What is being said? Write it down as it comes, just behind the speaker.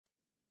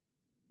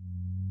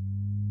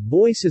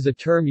Voice is a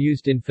term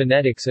used in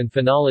phonetics and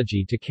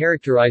phonology to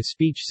characterize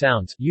speech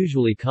sounds,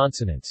 usually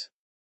consonants.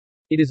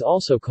 It is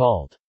also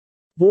called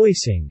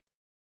voicing.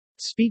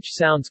 Speech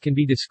sounds can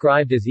be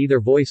described as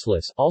either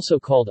voiceless, also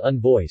called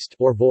unvoiced,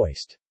 or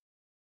voiced.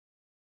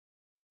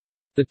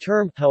 The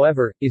term,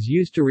 however, is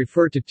used to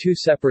refer to two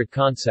separate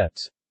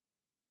concepts.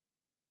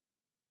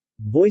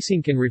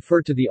 Voicing can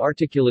refer to the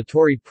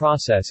articulatory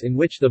process in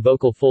which the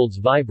vocal folds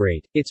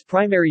vibrate, its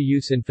primary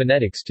use in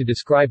phonetics to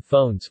describe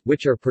phones,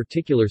 which are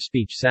particular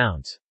speech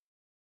sounds.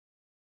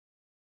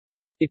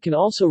 It can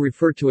also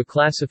refer to a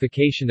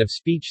classification of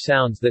speech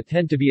sounds that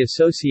tend to be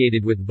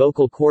associated with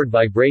vocal cord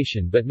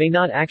vibration but may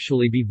not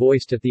actually be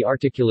voiced at the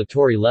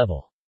articulatory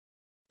level.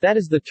 That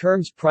is the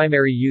term's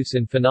primary use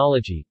in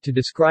phonology, to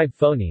describe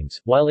phonemes,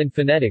 while in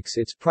phonetics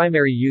its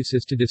primary use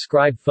is to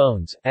describe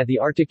phones. At the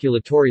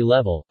articulatory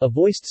level, a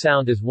voiced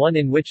sound is one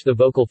in which the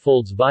vocal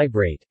folds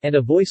vibrate, and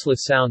a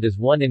voiceless sound is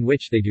one in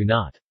which they do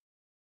not.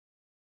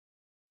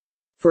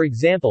 For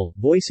example,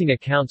 voicing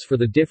accounts for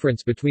the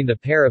difference between the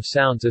pair of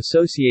sounds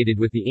associated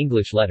with the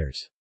English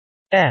letters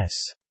S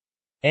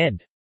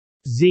and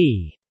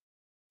Z.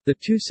 The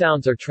two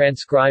sounds are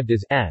transcribed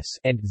as S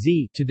and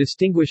Z to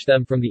distinguish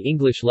them from the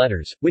English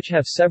letters, which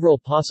have several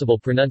possible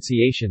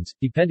pronunciations,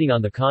 depending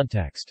on the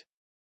context.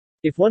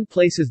 If one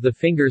places the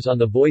fingers on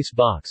the voice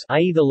box,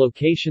 i.e. the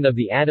location of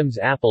the Adam's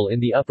apple in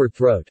the upper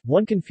throat,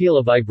 one can feel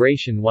a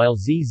vibration while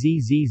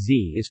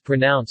ZZZZ is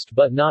pronounced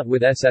but not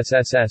with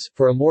SSSS.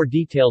 For a more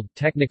detailed,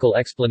 technical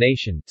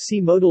explanation, see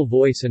modal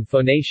voice and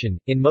phonation.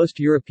 In most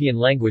European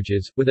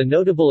languages, with a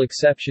notable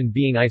exception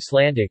being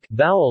Icelandic,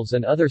 vowels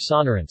and other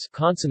sonorants,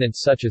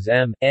 consonants such as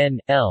M, N,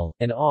 L,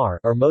 and R,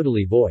 are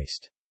modally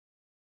voiced.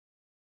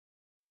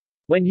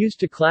 When used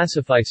to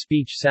classify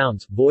speech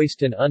sounds,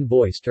 voiced and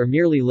unvoiced are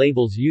merely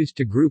labels used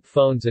to group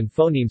phones and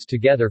phonemes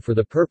together for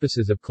the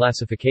purposes of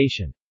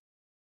classification.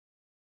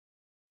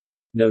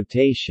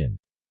 Notation.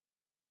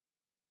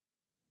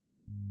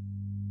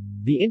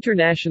 The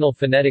International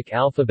Phonetic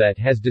Alphabet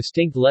has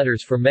distinct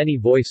letters for many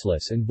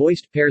voiceless and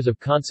voiced pairs of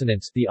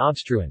consonants, the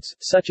obstruents,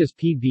 such as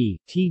PB,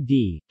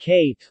 TD,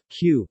 K,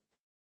 Q.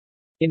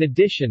 In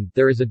addition,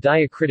 there is a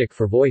diacritic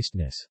for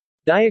voicedness.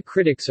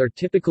 Diacritics are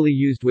typically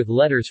used with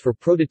letters for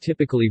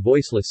prototypically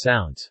voiceless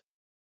sounds.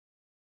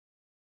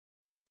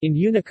 In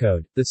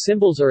Unicode, the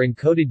symbols are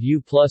encoded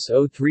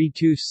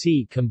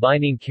U+032C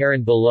combining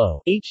caret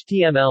below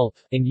HTML,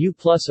 and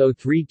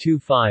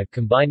U+0325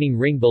 combining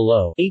ring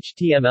below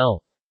HTML.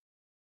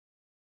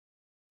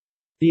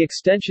 The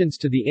extensions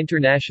to the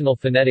International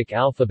Phonetic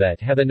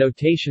Alphabet have a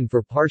notation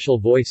for partial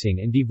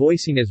voicing and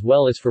devoicing as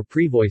well as for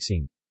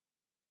prevoicing.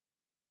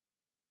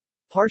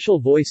 Partial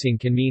voicing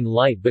can mean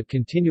light but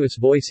continuous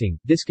voicing,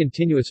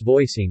 discontinuous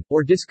voicing,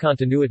 or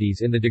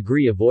discontinuities in the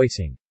degree of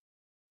voicing.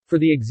 For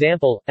the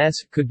example, S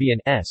could be an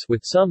S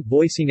with some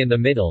voicing in the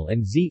middle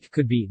and Z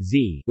could be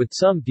Z with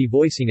some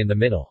devoicing in the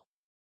middle.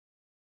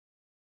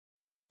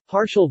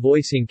 Partial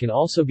voicing can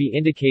also be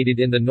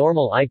indicated in the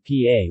normal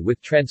IPA with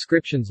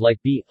transcriptions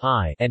like B,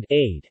 I, and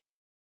AID.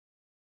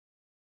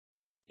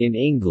 In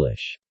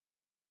English,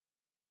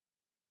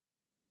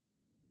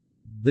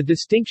 the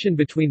distinction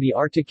between the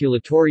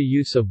articulatory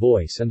use of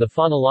voice and the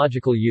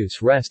phonological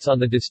use rests on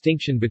the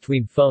distinction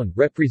between phone,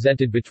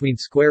 represented between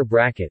square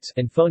brackets,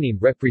 and phoneme,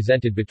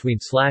 represented between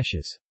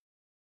slashes.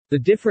 The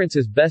difference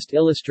is best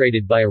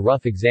illustrated by a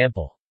rough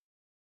example.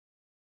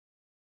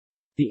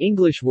 The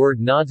English word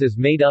nods is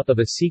made up of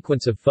a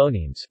sequence of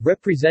phonemes,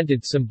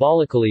 represented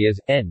symbolically as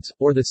ends,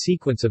 or the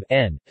sequence of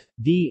N,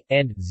 D,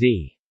 and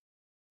Z.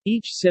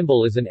 Each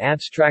symbol is an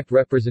abstract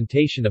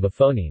representation of a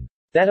phoneme.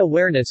 That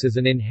awareness is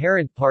an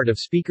inherent part of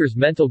speakers'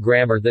 mental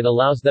grammar that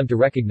allows them to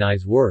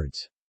recognize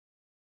words.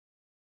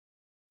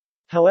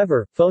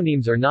 However,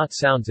 phonemes are not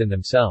sounds in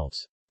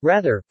themselves.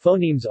 Rather,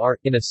 phonemes are,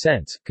 in a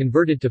sense,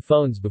 converted to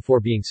phones before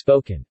being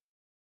spoken.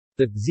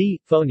 The Z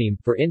phoneme,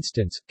 for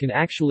instance, can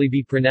actually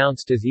be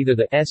pronounced as either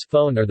the S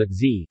phone or the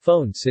Z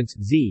phone since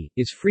Z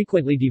is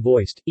frequently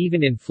devoiced,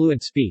 even in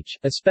fluent speech,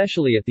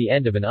 especially at the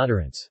end of an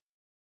utterance.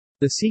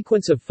 The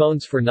sequence of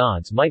phones for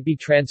nods might be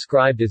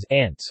transcribed as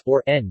ants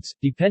or ends,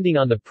 depending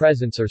on the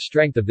presence or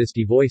strength of this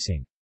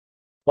devoicing.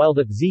 While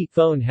the Z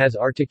phone has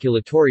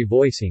articulatory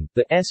voicing,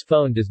 the S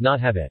phone does not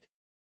have it.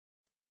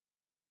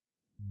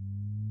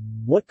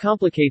 What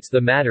complicates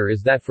the matter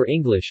is that for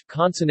English,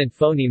 consonant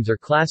phonemes are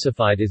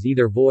classified as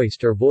either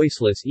voiced or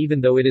voiceless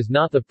even though it is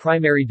not the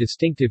primary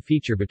distinctive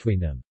feature between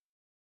them.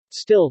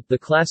 Still, the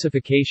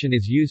classification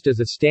is used as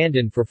a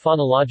stand-in for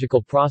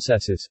phonological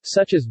processes,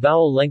 such as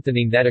vowel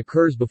lengthening that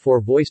occurs before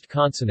voiced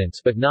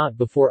consonants but not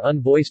before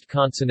unvoiced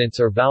consonants,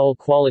 or vowel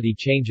quality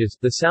changes,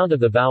 the sound of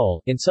the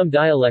vowel, in some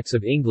dialects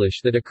of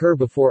English that occur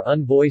before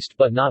unvoiced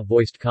but not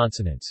voiced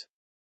consonants.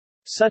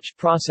 Such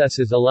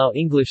processes allow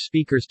English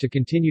speakers to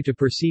continue to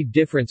perceive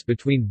difference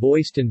between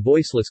voiced and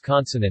voiceless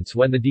consonants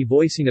when the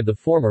devoicing of the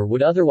former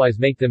would otherwise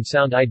make them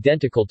sound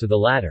identical to the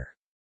latter.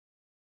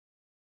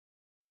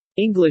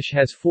 English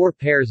has 4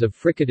 pairs of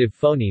fricative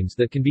phonemes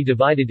that can be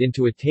divided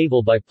into a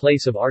table by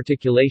place of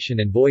articulation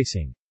and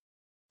voicing.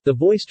 The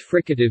voiced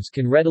fricatives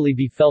can readily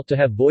be felt to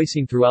have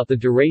voicing throughout the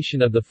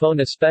duration of the phone,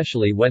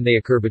 especially when they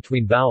occur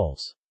between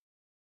vowels.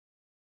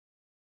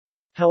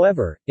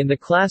 However, in the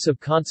class of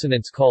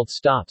consonants called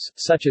stops,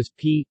 such as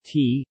p,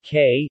 t,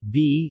 k,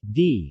 b,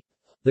 d,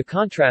 the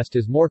contrast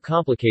is more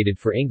complicated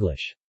for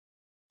English.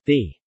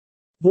 The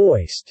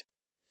voiced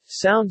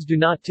sounds do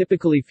not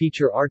typically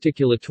feature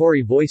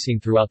articulatory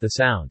voicing throughout the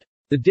sound.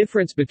 The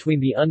difference between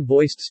the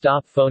unvoiced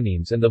stop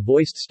phonemes and the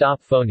voiced stop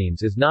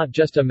phonemes is not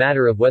just a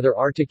matter of whether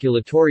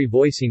articulatory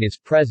voicing is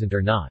present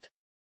or not.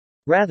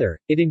 Rather,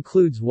 it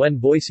includes when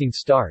voicing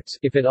starts,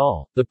 if at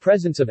all, the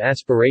presence of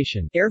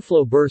aspiration,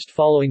 airflow burst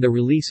following the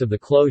release of the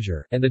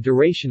closure, and the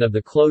duration of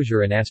the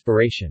closure and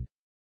aspiration.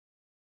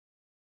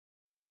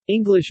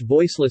 English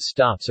voiceless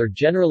stops are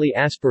generally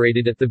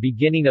aspirated at the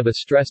beginning of a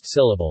stressed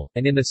syllable,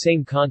 and in the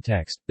same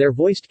context, their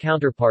voiced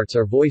counterparts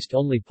are voiced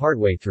only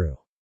partway through.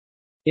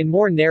 In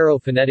more narrow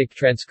phonetic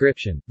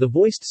transcription, the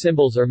voiced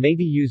symbols are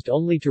maybe used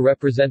only to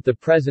represent the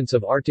presence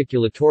of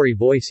articulatory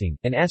voicing,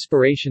 and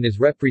aspiration is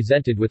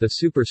represented with a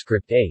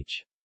superscript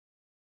h.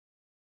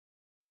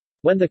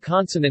 When the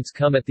consonants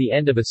come at the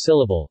end of a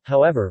syllable,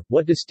 however,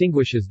 what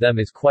distinguishes them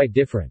is quite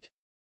different.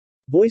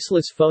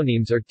 Voiceless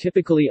phonemes are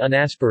typically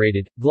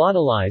unaspirated,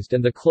 glottalized,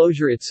 and the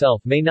closure itself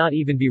may not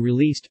even be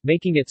released,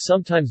 making it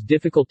sometimes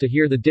difficult to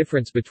hear the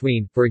difference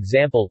between, for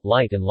example,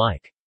 light and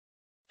like.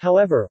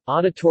 However,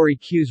 auditory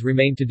cues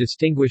remain to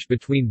distinguish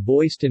between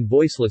voiced and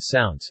voiceless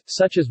sounds,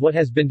 such as what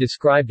has been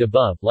described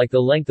above, like the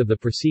length of the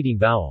preceding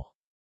vowel.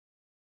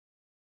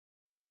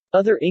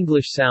 Other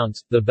English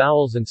sounds, the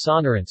vowels and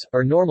sonorants,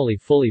 are normally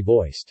fully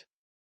voiced.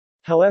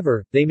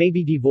 However, they may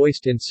be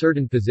devoiced in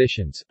certain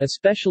positions,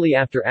 especially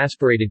after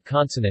aspirated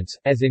consonants,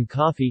 as in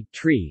coffee,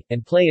 tree,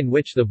 and play, in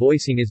which the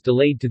voicing is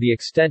delayed to the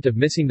extent of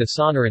missing the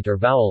sonorant or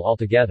vowel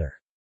altogether.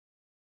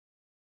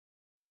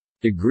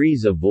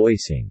 Degrees of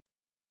voicing.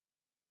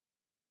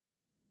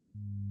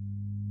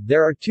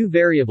 There are two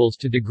variables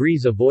to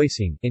degrees of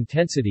voicing: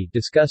 intensity,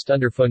 discussed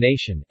under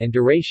phonation, and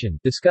duration,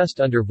 discussed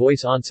under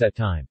voice onset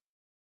time.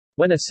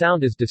 When a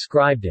sound is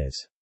described as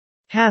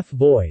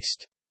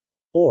half-voiced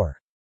or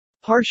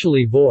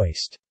partially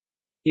voiced,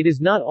 it is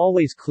not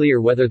always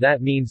clear whether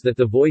that means that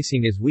the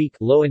voicing is weak,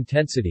 low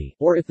intensity,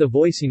 or if the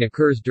voicing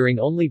occurs during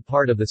only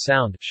part of the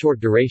sound,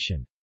 short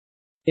duration.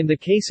 In the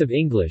case of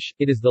English,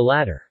 it is the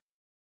latter.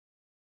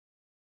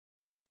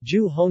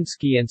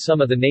 Ju-Honski and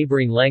some of the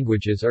neighboring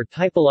languages are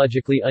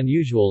typologically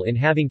unusual in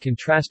having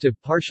contrastive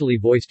partially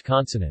voiced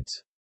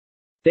consonants.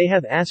 They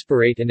have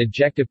aspirate and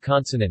ejective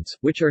consonants,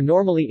 which are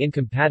normally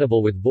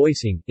incompatible with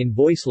voicing, in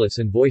voiceless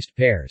and voiced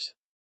pairs.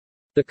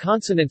 The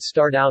consonants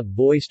start out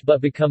voiced but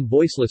become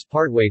voiceless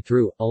partway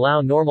through,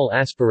 allow normal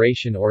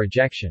aspiration or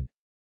ejection.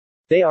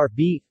 They are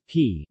b,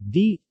 p,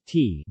 d,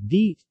 t,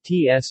 d,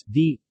 ts,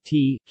 d,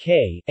 t,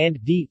 k, and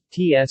d,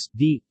 ts,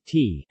 d,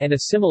 t, and a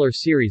similar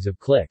series of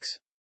clicks.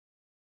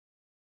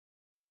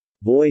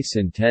 Voice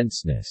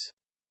intenseness.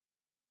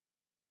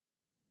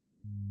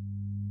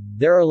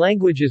 There are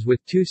languages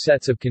with two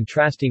sets of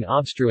contrasting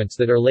obstruents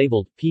that are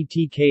labeled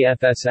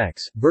PTKFSX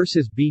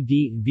versus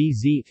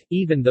BD/VZ,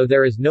 even though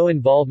there is no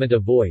involvement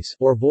of voice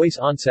or voice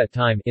onset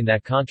time in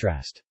that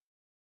contrast.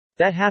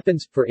 That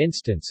happens, for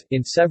instance,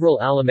 in several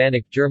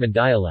Alemannic German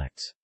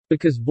dialects.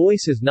 Because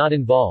voice is not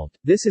involved,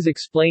 this is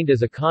explained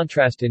as a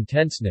contrast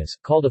intenseness,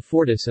 called a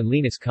fortis and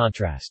lenis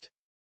contrast.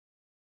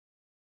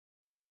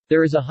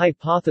 There is a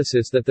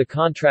hypothesis that the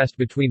contrast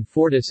between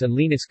fortis and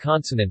lenis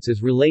consonants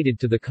is related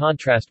to the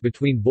contrast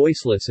between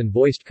voiceless and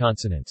voiced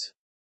consonants.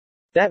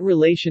 That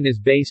relation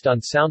is based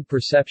on sound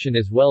perception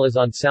as well as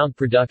on sound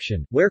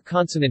production, where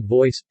consonant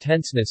voice,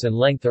 tenseness and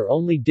length are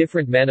only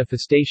different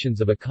manifestations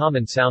of a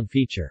common sound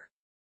feature.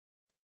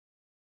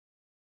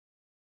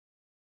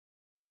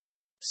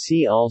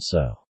 See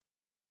also: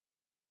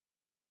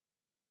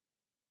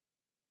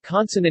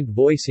 consonant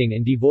voicing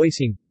and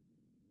devoicing,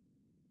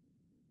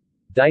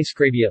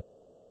 dyscravia,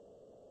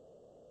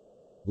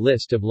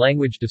 list of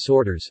language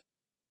disorders,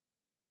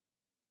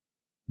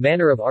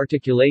 manner of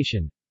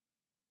articulation,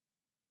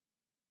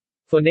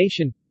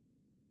 phonation,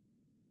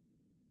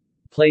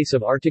 place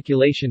of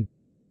articulation,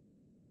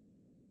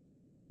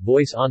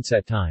 voice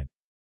onset time.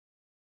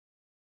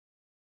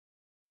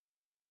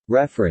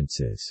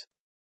 References.